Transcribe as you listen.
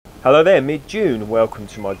Hello there, mid-June. Welcome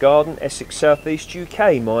to my garden, Essex, South East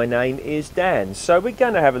UK. My name is Dan. So we're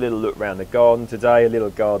going to have a little look around the garden today, a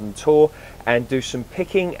little garden tour, and do some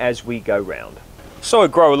picking as we go round. So I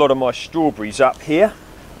grow a lot of my strawberries up here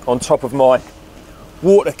on top of my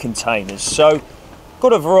water containers. So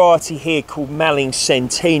got a variety here called Malling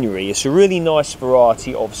Centenary. It's a really nice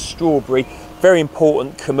variety of strawberry, very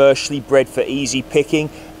important, commercially bred for easy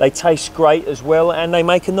picking. They taste great as well and they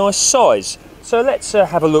make a nice size. So let's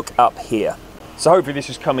have a look up here. So hopefully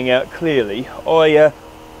this is coming out clearly. I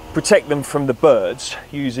protect them from the birds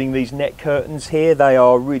using these net curtains here. They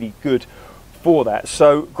are really good for that.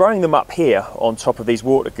 So growing them up here on top of these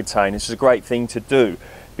water containers is a great thing to do,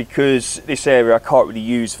 because this area I can't really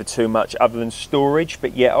use for too much other than storage,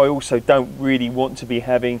 but yet I also don't really want to be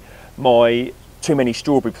having too many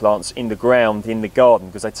strawberry plants in the ground in the garden,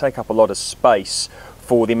 because they take up a lot of space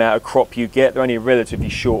for the amount of crop you get. They're only a relatively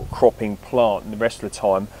short cropping plant, and the rest of the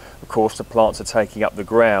time of course the plants are taking up the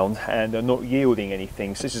ground and are not yielding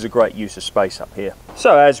anything. So this is a great use of space up here.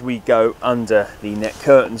 So as we go under the net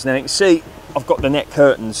curtains, now you can see I've got the net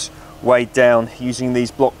curtains weighed down using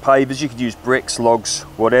these block pavers. You could use bricks, logs,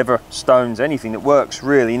 whatever, stones, anything that works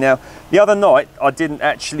really. Now the other night I didn't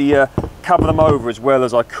actually cover them over as well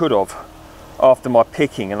as I could have after my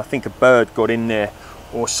picking, and I think a bird got in there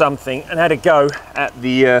or something and had a go at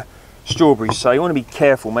the strawberries. So you want to be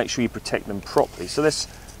careful, make sure you protect them properly. So let's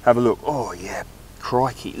have a look. Oh yeah,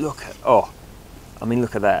 crikey, look at, I mean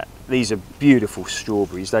look at that. These are beautiful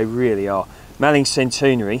strawberries, they really are. Malling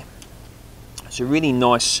Centenary, it's a really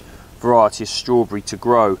nice variety of strawberry to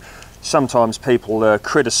grow. Sometimes people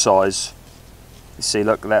criticise, you see,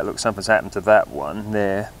 look at that, look, something's happened to that one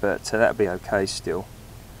there, but that'll be okay still.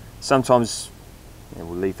 Sometimes, yeah,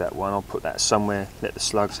 we'll leave that one, I'll put that somewhere, let the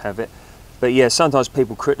slugs have it. But yeah, sometimes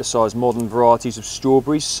people criticise modern varieties of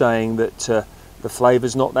strawberries, saying that the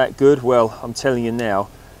flavour's not that good. Well, I'm telling you now,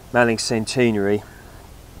 Malling Centenary,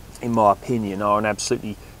 in my opinion, are an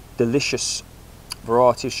absolutely delicious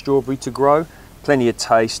variety of strawberry to grow. Plenty of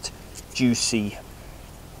taste, juicy,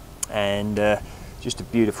 and just a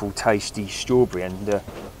beautiful, tasty strawberry, and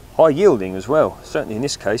high yielding as well, certainly in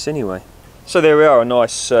this case anyway. So there we are, a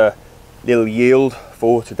nice little yield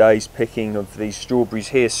for today's picking of these strawberries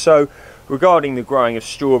here. So regarding the growing of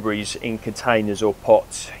strawberries in containers or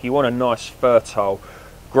pots, you want a nice fertile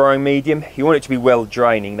growing medium. You want it to be well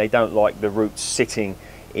draining. They don't like the roots sitting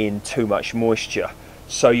in too much moisture.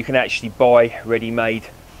 So you can actually buy ready-made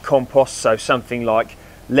compost, so something like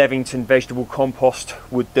Levington vegetable compost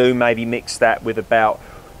would do. Maybe mix that with about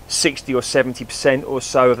 60 or 70% or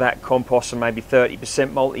so of that compost, and maybe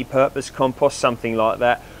 30% multi-purpose compost, something like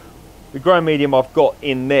that. The growing medium I've got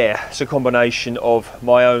in there is a combination of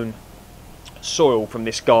my own soil from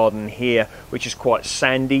this garden here, which is quite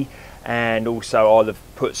sandy, and also I'll have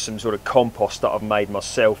put some sort of compost that I've made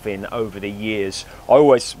myself in over the years. I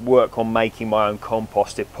always work on making my own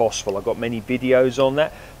compost if possible. I've got many videos on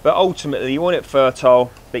that, but ultimately you want it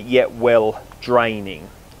fertile but yet well draining.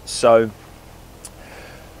 So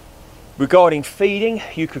regarding feeding,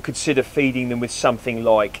 you could consider feeding them with something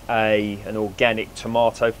like an organic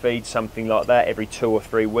tomato feed, something like that, every 2 or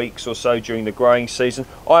 3 weeks or so during the growing season.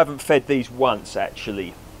 I haven't fed these once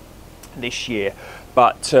actually this year,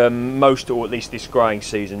 but most, or at least this growing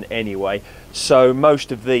season anyway. So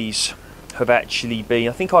most of these have actually been,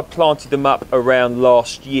 I think I planted them up around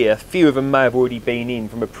last year. A few of them may have already been in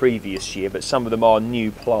from a previous year, but some of them are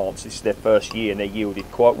new plants. This is their first year and they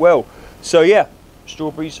yielded quite well. So yeah,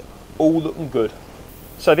 strawberries all looking good.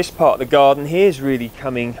 So this part of the garden here is really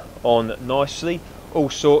coming on nicely. All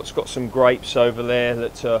sorts, got some grapes over there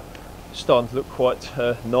that are starting to look quite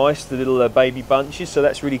nice, the little baby bunches, so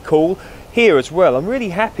that's really cool. Here as well, I'm really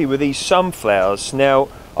happy with these sunflowers. Now,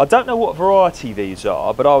 I don't know what variety these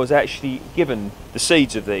are, but I was actually given the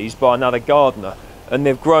seeds of these by another gardener, and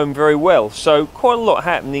they've grown very well. So quite a lot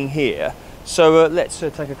happening here. So let's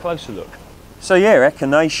take a closer look. So yeah,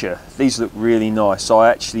 echinacea, these look really nice.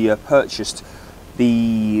 I actually purchased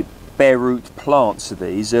the bare root plants of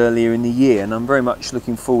these earlier in the year, and I'm very much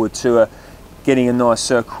looking forward to getting a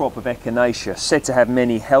nice crop of echinacea, said to have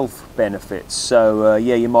many health benefits. So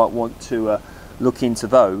yeah, you might want to look into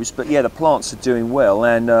those. But yeah, the plants are doing well,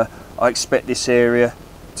 and I expect this area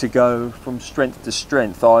to go from strength to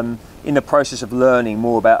strength. I'm in the process of learning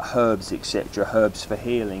more about herbs, etc., herbs for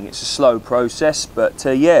healing. It's a slow process, but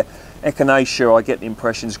yeah, echinacea, I get the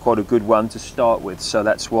impression, is quite a good one to start with, so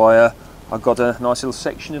that's why I got a nice little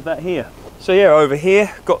section of that here. So yeah, over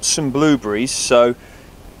here got some blueberries. So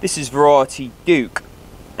this is variety Duke,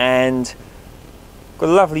 and Got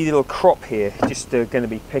a lovely little crop here. Just going to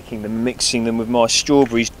be picking them, mixing them with my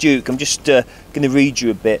strawberries. Duke, I'm just going to read you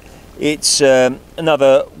a bit. It's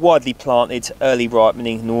another widely planted, early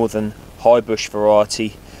ripening northern high bush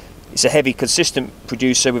variety. It's a heavy, consistent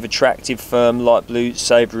producer with attractive, firm, light blue,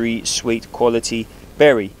 savoury, sweet quality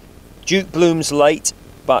berry. Duke blooms late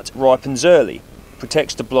but ripens early.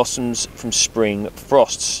 Protects the blossoms from spring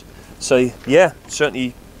frosts. So yeah,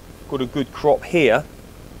 certainly got a good crop here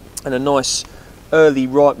and a nice early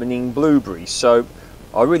ripening blueberry. So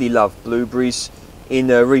I really love blueberries. In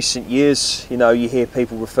recent years, you know, you hear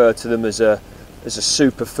people refer to them as a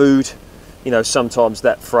superfood. You know, sometimes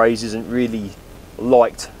that phrase isn't really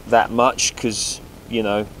liked that much because, you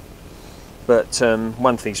know, but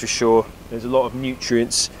one thing's for sure, there's a lot of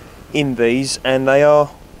nutrients in these and they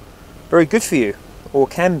are very good for you, or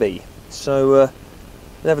can be. So we'll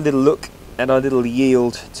have a little look at our little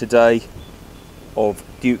yield today of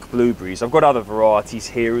Duke blueberries. I've got other varieties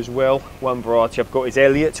here as well. One variety I've got is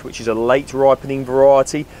Elliot, which is a late ripening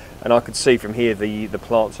variety, and I can see from here the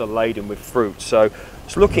plants are laden with fruit. So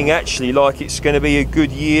it's looking actually like it's going to be a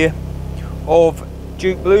good year of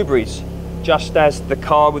Duke blueberries, just as the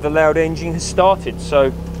car with a loud engine has started.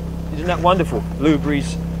 So isn't that wonderful?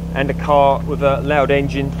 Blueberries and a car with a loud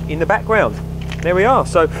engine in the background. There we are.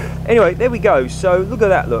 So anyway, there we go. So look at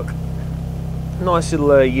that, look. Nice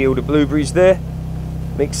little yield of blueberries there.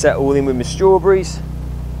 Mix that all in with my strawberries.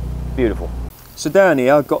 Beautiful. So down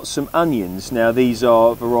here I've got some onions. Now these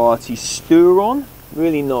are variety Sturon.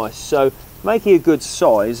 Really nice. So making a good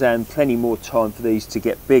size and plenty more time for these to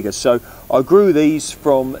get bigger. So I grew these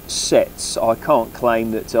from sets. I can't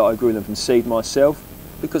claim that I grew them from seed myself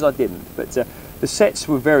because I didn't. But the sets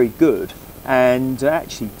were very good and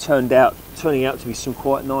actually turning out to be some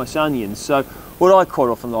quite nice onions. So what I quite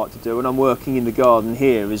often like to do when I'm working in the garden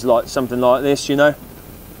here is like something like this, you know.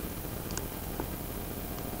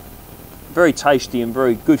 Very tasty and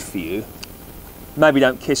very good for you. Maybe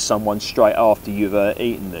don't kiss someone straight after you've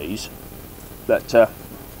eaten these, but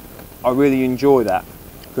I really enjoy that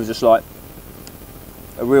because it's like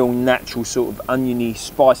a real natural sort of oniony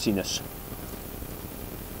spiciness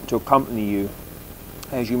to accompany you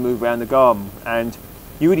as you move around the garden, and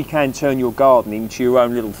you really can turn your garden into your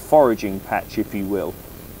own little foraging patch, if you will,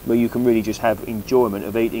 where you can really just have enjoyment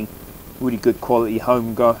of eating really good quality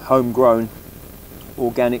homegrown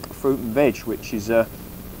organic fruit and veg, which is you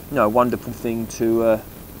know, a wonderful thing to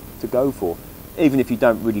go for, even if you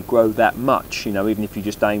don't really grow that much, you know, even if you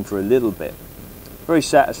just aim for a little bit. Very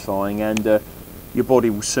satisfying, and your body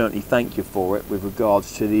will certainly thank you for it with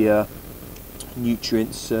regards to the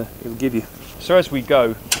nutrients it will give you. So as we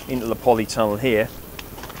go into the polytunnel here,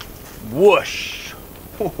 whoosh,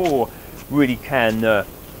 really can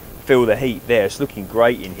feel the heat there. It's looking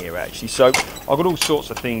great in here actually. So I've got all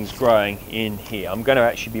sorts of things growing in here. I'm going to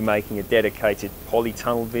actually be making a dedicated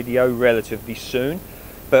polytunnel video relatively soon,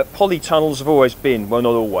 but polytunnels have always been, well,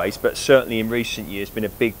 not always, but certainly in recent years been a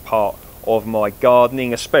big part of my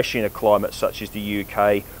gardening, especially in a climate such as the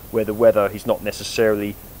UK where the weather is not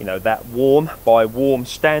necessarily, you know, that warm by warm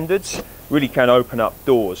standards. Really can open up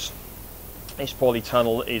doors. This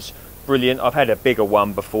polytunnel is brilliant. I've had a bigger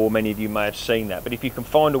one before, many of you may have seen that, but if you can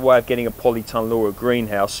find a way of getting a polytunnel or a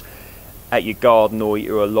greenhouse at your garden or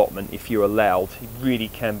your allotment, if you're allowed, it really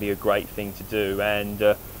can be a great thing to do.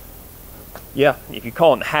 And yeah, if you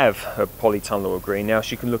can't have a polytunnel or a greenhouse,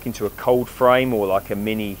 you can look into a cold frame or like a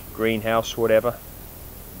mini greenhouse, whatever.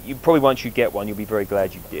 You probably, once you get one, you'll be very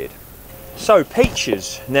glad you did. So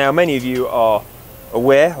peaches. Now many of you are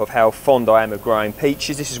aware of how fond I am of growing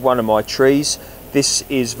peaches. This is one of my trees. This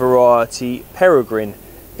is variety Peregrine.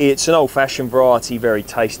 It's an old-fashioned variety, very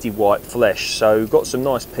tasty white flesh. So we've got some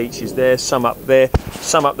nice peaches there, some up there,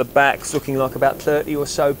 some up the back, looking like about 30 or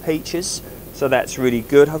so peaches. So that's really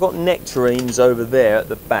good. I've got nectarines over there at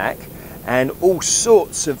the back and all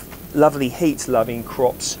sorts of lovely heat-loving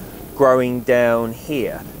crops growing down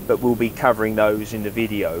here, but we'll be covering those in the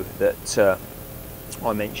video that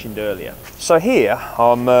I mentioned earlier. So here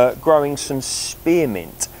I'm growing some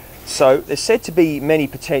spearmint. So there's said to be many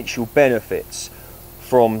potential benefits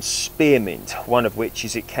from spearmint, one of which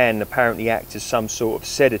is it can apparently act as some sort of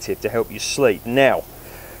sedative to help you sleep. Now,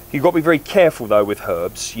 you've got to be very careful though with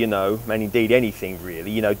herbs, you know, and indeed anything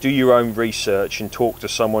really, you know, do your own research and talk to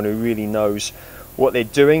someone who really knows what they're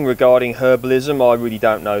doing regarding herbalism. I really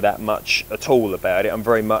don't know that much at all about it. I'm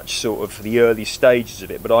very much sort of the early stages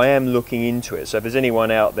of it, but I am looking into it. So if there's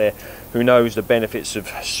anyone out there who knows the benefits of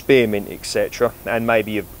spearmint, etc., and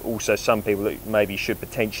maybe also some people that maybe should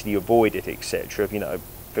potentially avoid it, etc., you know,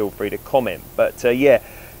 feel free to comment. But yeah,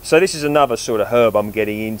 so this is another sort of herb I'm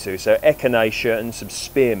getting into. So echinacea and some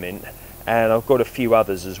spearmint, and I've got a few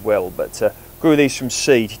others as well, but grew these from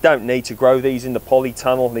seed. You don't need to grow these in the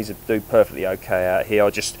polytunnel. These do perfectly okay out here.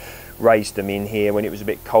 I just raised them in here when it was a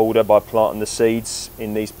bit colder by planting the seeds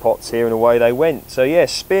in these pots here, and away they went. So yeah,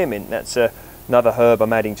 spearmint, that's another herb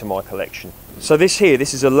I'm adding to my collection. So this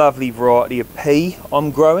is a lovely variety of pea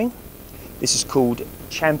I'm growing. This is called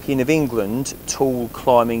Champion of England Tall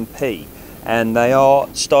Climbing Pea, and they are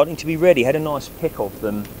starting to be ready. Had a nice pick of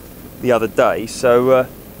them the other day, so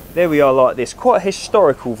there we are like this. Quite a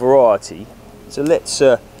historical variety. So let's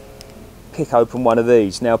pick open one of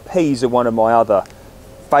these. Now peas are one of my other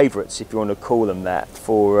favourites, if you want to call them that,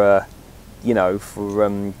 for you know, for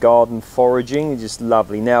garden foraging. They're just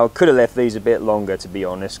lovely. Now I could have left these a bit longer, to be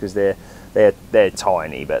honest, because they're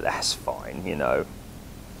tiny, but that's fine. You know,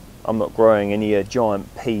 I'm not growing any giant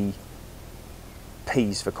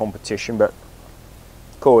peas for competition, but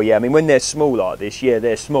cool. Yeah, I mean when they're small like this, yeah,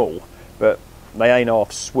 they're small, but they ain't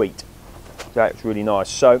half sweet. That's really nice.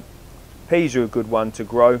 So peas are a good one to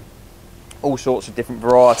grow. All sorts of different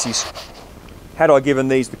varieties. Had I given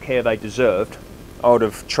these the care they deserved, I would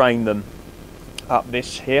have trained them up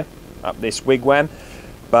this wigwam.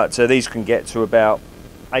 But these can get to about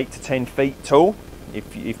 8 to 10 feet tall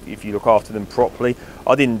if you look after them properly.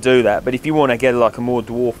 I didn't do that, but if you want to get like a more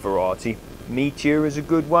dwarf variety, Meteor is a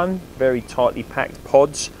good one. Very tightly packed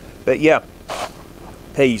pods. But yeah,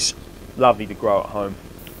 peas, lovely to grow at home.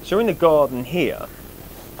 So in the garden here,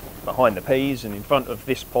 behind the peas and in front of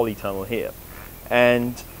this polytunnel here,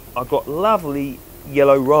 and I've got lovely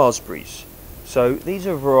yellow raspberries. So these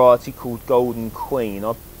are a variety called Golden Queen.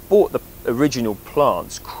 I bought the original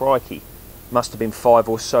plants, crikey, must have been 5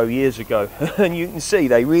 or so years ago, and you can see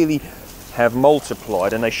they really have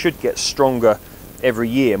multiplied, and they should get stronger every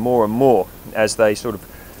year, more and more, as they sort of,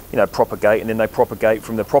 you know, propagate, and then they propagate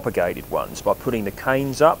from the propagated ones by putting the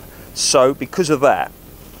canes up. So because of that,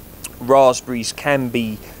 raspberries can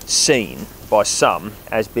be seen by some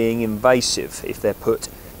as being invasive if they're put,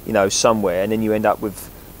 you know, somewhere, and then you end up with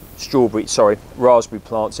raspberry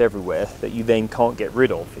plants everywhere that you then can't get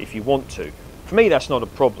rid of if you want to. For me, that's not a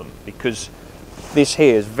problem, because this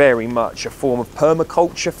here is very much a form of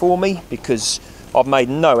permaculture for me, because I've made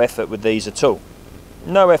no effort with these at all.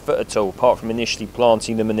 No effort at all, apart from initially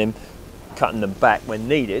planting them and then cutting them back when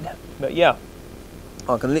needed. But yeah,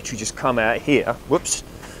 I can literally just come out here, whoops,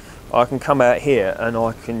 I can come out here and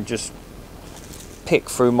I can just pick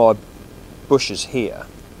through my bushes here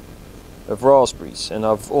of raspberries, and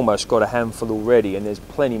I've almost got a handful already, and there's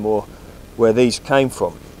plenty more where these came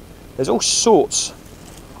from. There's all sorts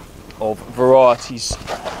of varieties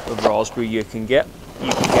of raspberry you can get.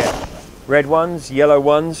 You can get red ones, yellow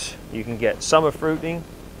ones, you can get summer fruiting,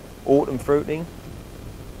 autumn fruiting,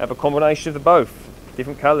 have a combination of the both,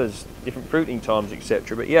 different colours, different fruiting times,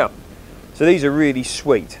 etc. But yeah, so these are really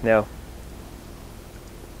sweet. Now,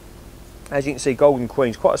 as you can see, Golden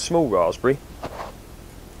Queen's quite a small raspberry,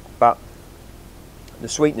 but the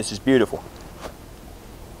sweetness is beautiful.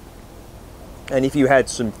 And if you had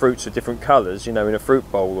some fruits of different colours, you know, in a fruit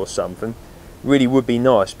bowl or something, really would be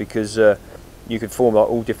nice, because you could form like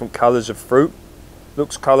all different colours of fruit.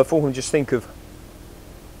 Looks colourful, and just think of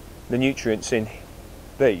the nutrients in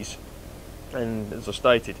these. And as I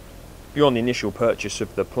stated, beyond the initial purchase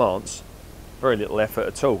of the plants, very little effort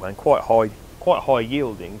at all, and quite high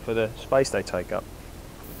yielding for the space they take up.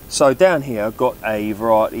 So down here I've got a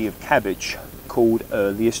variety of cabbage called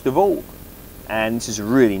Earliest of All, and this is a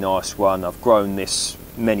really nice one. I've grown this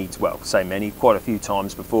quite a few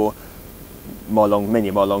times before. Many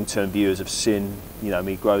of my long-term viewers have seen, you know,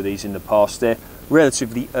 me grow these in the past. They're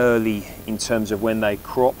relatively early in terms of when they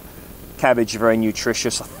crop. Cabbage are very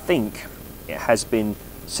nutritious. I think it has been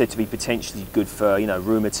said to be potentially good for, you know,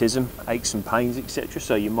 rheumatism, aches and pains, etc.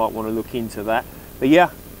 So you might want to look into that. But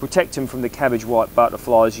yeah, protect them from the cabbage white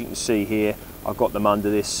butterflies. You can see here I've got them under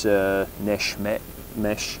this mesh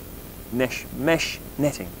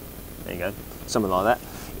netting. There you go, something like that,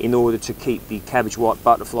 in order to keep the cabbage white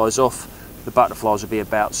butterflies off. The butterflies will be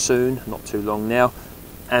about soon, not too long now,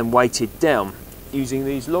 and weighted down using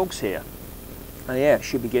these logs here. And yeah,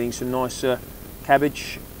 should be getting some nice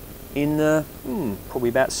cabbage in probably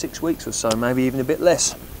about 6 weeks or so, maybe even a bit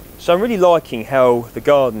less. So I'm really liking how the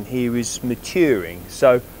garden here is maturing.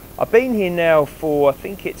 So I've been here now for, I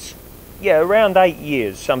think it's, yeah, around 8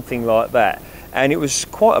 years, something like that. And it was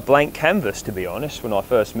quite a blank canvas, to be honest, when I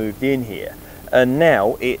first moved in here. And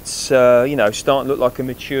now it's, you know, starting to look like a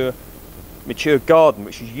mature garden,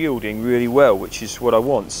 which is yielding really well, which is what I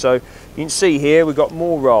want. So you can see here we've got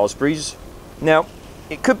more raspberries. Now,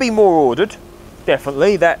 it could be more ordered,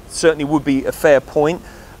 definitely. That certainly would be a fair point.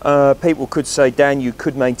 People could say, Dan, you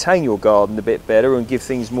could maintain your garden a bit better and give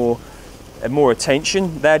things more more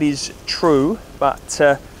attention. That is true, but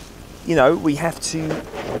you know, we have to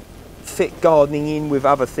fit gardening in with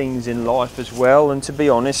other things in life as well, and to be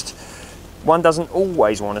honest, one doesn't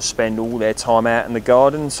always want to spend all their time out in the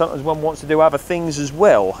garden. Sometimes one wants to do other things as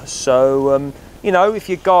well. So you know, if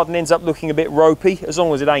your garden ends up looking a bit ropey, as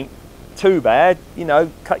long as it ain't too bad, you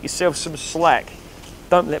know, cut yourself some slack.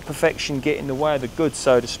 Don't let perfection get in the way of the good,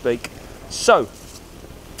 so to speak. So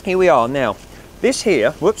here we are now. This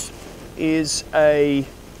here, whoops, is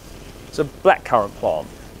it's a blackcurrant plant.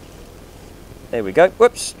 There we go.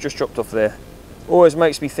 Whoops, just dropped off there. Always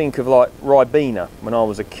makes me think of like Ribena when I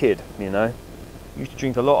was a kid, you know. Used to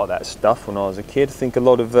drink a lot of that stuff when I was a kid. I think a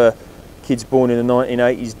lot of kids born in the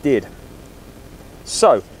 1980s did.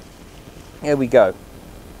 So, here we go.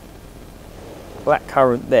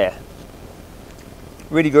 Blackcurrant there.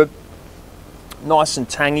 Really good. Nice and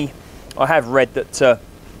tangy. I have read that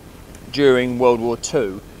during World War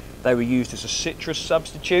II, they were used as a citrus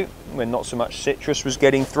substitute when not so much citrus was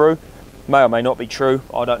getting through. May or may not be true,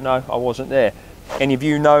 I don't know, I wasn't there. Any of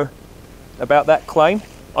you know about that claim?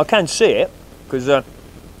 I can see it, because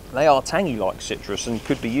they are tangy like citrus and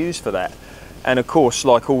could be used for that. And of course,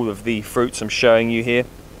 like all of the fruits I'm showing you here,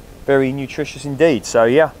 very nutritious indeed, so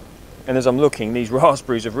yeah. And as I'm looking, these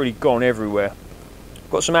raspberries have really gone everywhere.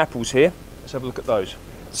 Got some apples here, let's have a look at those.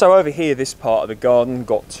 So over here, this part of the garden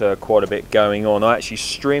got quite a bit going on. I actually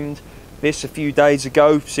trimmed this a few days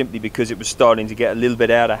ago simply because it was starting to get a little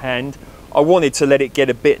bit out of hand. I wanted to let it get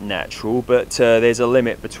a bit natural, but there's a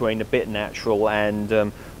limit between a bit natural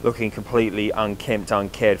and looking completely unkempt,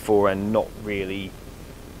 uncared for, and not really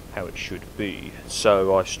how it should be.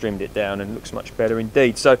 So I trimmed it down and it looks much better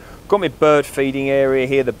indeed. So got my bird feeding area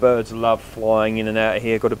here. The birds love flying in and out of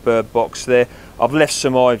here. Got a bird box there. I've left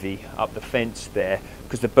some ivy up the fence there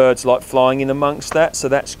because the birds like flying in amongst that, so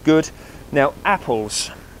that's good. Now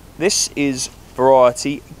apples. This is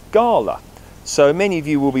variety Gala. So many of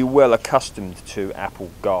you will be well accustomed to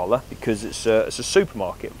apple Gala because it's a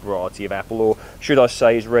supermarket variety of apple, or should I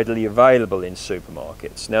say is readily available in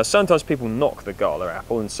supermarkets. Now sometimes people knock the Gala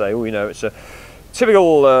apple and say, oh, you know, it's a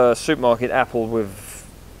typical supermarket apple with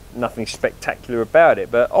nothing spectacular about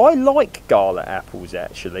it, but I like Gala apples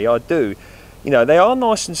actually, I do. You know, they are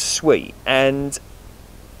nice and sweet, and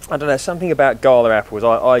I don't know, something about Gala apples,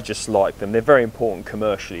 I just like them. They're very important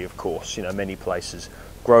commercially, of course, you know, many places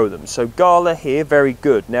grow them. So Gala here, very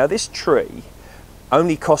good. Now this tree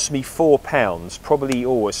only cost me £4,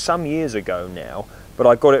 probably some years ago now, but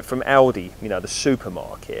I got it from Aldi, you know, the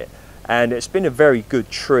supermarket, and it's been a very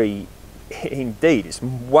good tree indeed. It's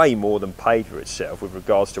way more than paid for itself with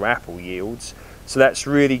regards to apple yields, so that's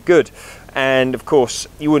really good. And of course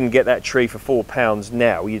you wouldn't get that tree for £4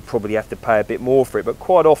 now, you'd probably have to pay a bit more for it, but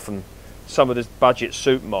quite often some of the budget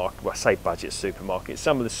supermarkets, well I say budget supermarkets,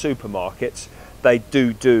 some of the supermarkets, they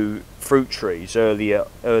do fruit trees early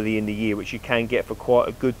in the year, which you can get for quite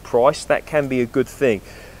a good price. That can be a good thing.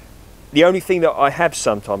 The only thing that I have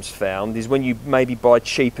sometimes found is when you maybe buy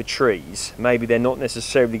cheaper trees, maybe they're not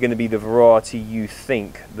necessarily going to be the variety you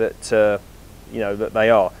think that you know that they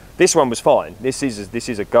are. This one was fine. This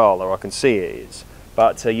is a Gala, I can see it is,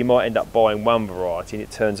 but you might end up buying one variety and it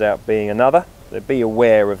turns out being another. So be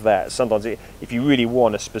aware of that. Sometimes if you really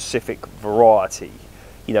want a specific variety,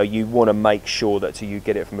 you know, you want to make sure that you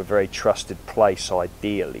get it from a very trusted place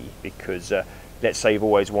ideally, because let's say you've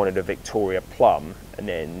always wanted a Victoria plum and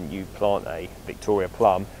then you plant a Victoria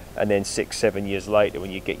plum and then 6-7 years later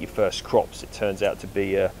when you get your first crops it turns out to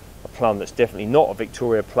be a plum that's definitely not a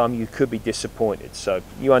Victoria plum, you could be disappointed. So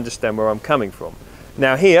you understand where I'm coming from.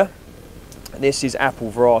 Now here, this is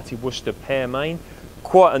apple variety Worcester Pearmain,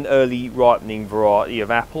 quite an early ripening variety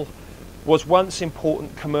of apple. Was once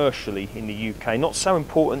important commercially in the UK, not so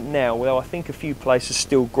important now, although I think a few places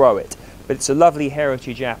still grow it, but it's a lovely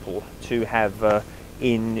heritage apple to have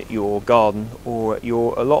in your garden or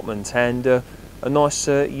your allotment, and a nice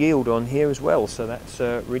yield on here as well, so that's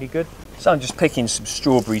really good. So I'm just picking some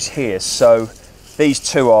strawberries here. So these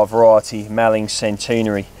two are variety Malling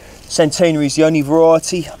Centenary. Centenary is the only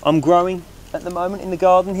variety I'm growing at the moment in the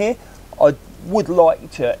garden here. I would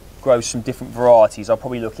like to grow some different varieties. I'll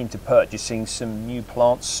probably look into purchasing some new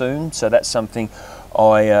plants soon, so that's something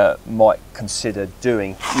I might consider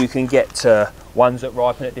doing. You can get ones that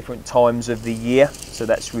ripen at different times of the year, so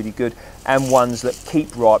that's really good, and ones that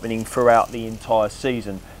keep ripening throughout the entire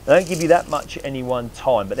season. They don't give you that much at any one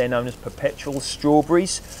time, but they're known as perpetual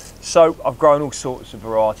strawberries. So I've grown all sorts of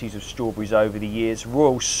varieties of strawberries over the years.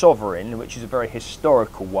 Royal Sovereign, which is a very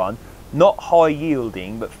historical one, not high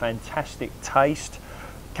yielding but fantastic taste.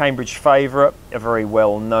 Cambridge Favourite, a very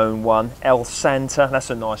well known one. El Santa, that's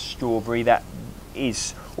a nice strawberry that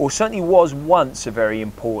is or certainly was once a very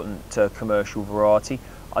important commercial variety.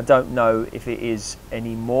 I don't know if it is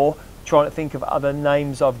anymore. Trying to think of other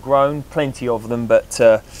names I've grown, plenty of them, but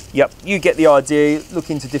yep, you get the idea. Look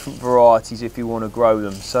into different varieties if you want to grow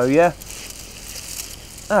them. So yeah,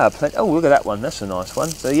 oh, look at that one, that's a nice one.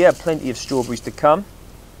 So yeah, plenty of strawberries to come.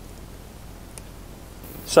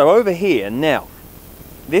 So over here now,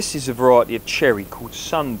 this is a variety of cherry called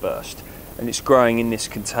Sunburst, and it's growing in this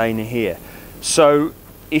container here. So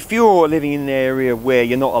if you're living in an area where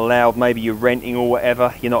you're not allowed, maybe you're renting or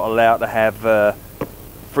whatever, you're not allowed to have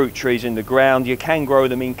fruit trees in the ground, you can grow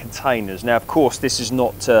them in containers. Now of course this is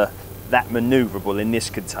not that manoeuvrable in this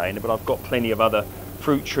container, but I've got plenty of other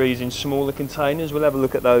fruit trees in smaller containers. We'll have a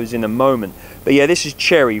look at those in a moment. But yeah, this is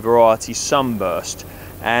cherry variety Sunburst,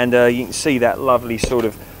 and you can see that lovely sort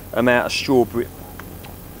of amount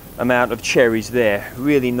of cherries there,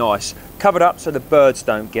 really nice. Covered up so the birds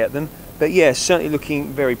don't get them, but yeah, certainly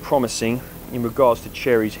looking very promising in regards to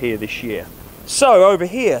cherries here this year. So over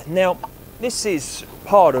here, now this is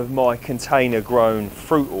part of my container grown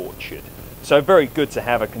fruit orchard. So very good to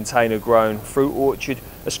have a container grown fruit orchard,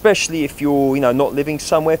 especially if you're not living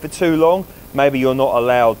somewhere for too long. Maybe you're not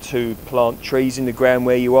allowed to plant trees in the ground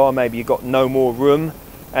where you are, maybe you've got no more room,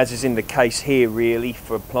 as is in the case here really,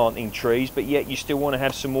 for planting trees, but yet you still want to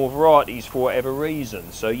have some more varieties for whatever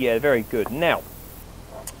reason. So yeah, very good. Now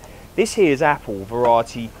this here is apple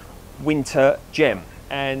variety Winter Gem,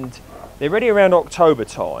 and they're ready around October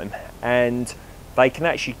time, and they can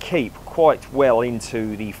actually keep quite well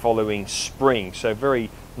into the following spring. So very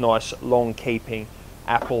nice long keeping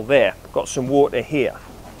apple there. Got some water here,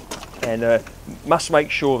 and must make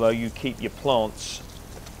sure though you keep your plants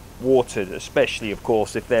watered, especially of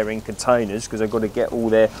course if they're in containers, because they've got to get all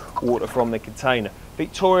their water from the container.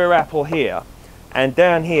 Victoria apple here, and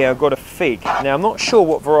down here I've got a fig. Now I'm not sure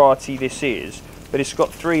what variety this is, but it's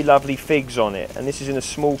got 3 lovely figs on it, and this is in a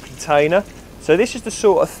small container. So this is the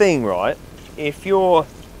sort of thing, right, if you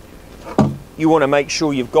want to make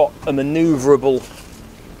sure you've got a manoeuvrable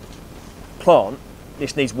plant.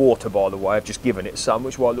 This needs water, by the way. I've just given it some,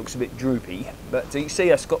 which is why it looks a bit droopy. But you see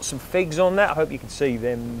it's got some figs on that. I hope you can see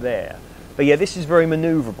them there. But yeah, this is very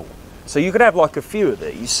manoeuvrable. So you could have like a few of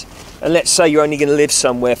these, and let's say you're only going to live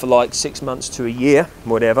somewhere for like 6 months to a year,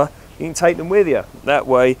 whatever. You can take them with you. That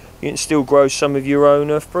way you can still grow some of your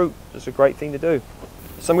own fruit. That's a great thing to do.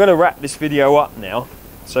 So I'm going to wrap this video up now.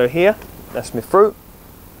 So here, that's my fruit.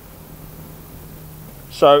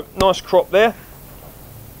 So nice crop there.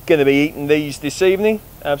 Going to be eating these this evening.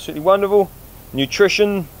 Absolutely wonderful.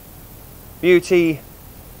 Nutrition, beauty,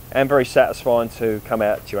 and very satisfying to come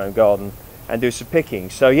out to your own garden and do some picking.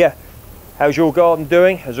 So yeah, how's your garden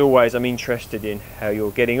doing? As always, I'm interested in how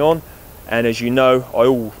you're getting on, and as you know, I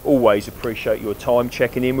always appreciate your time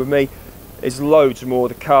checking in with me. There's loads more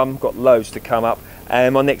to come, got loads to come up,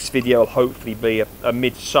 and my next video will hopefully be a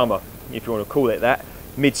midsummer, if you want to call it that,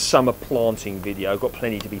 midsummer planting video. I've got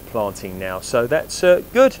plenty to be planting now, so that's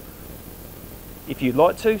good. If you'd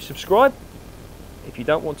like to, subscribe. If you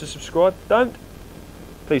don't want to subscribe, don't.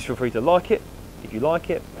 Please feel free to like it if you like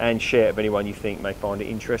it, and share it with anyone you think may find it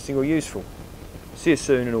interesting or useful. See you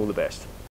soon, and all the best.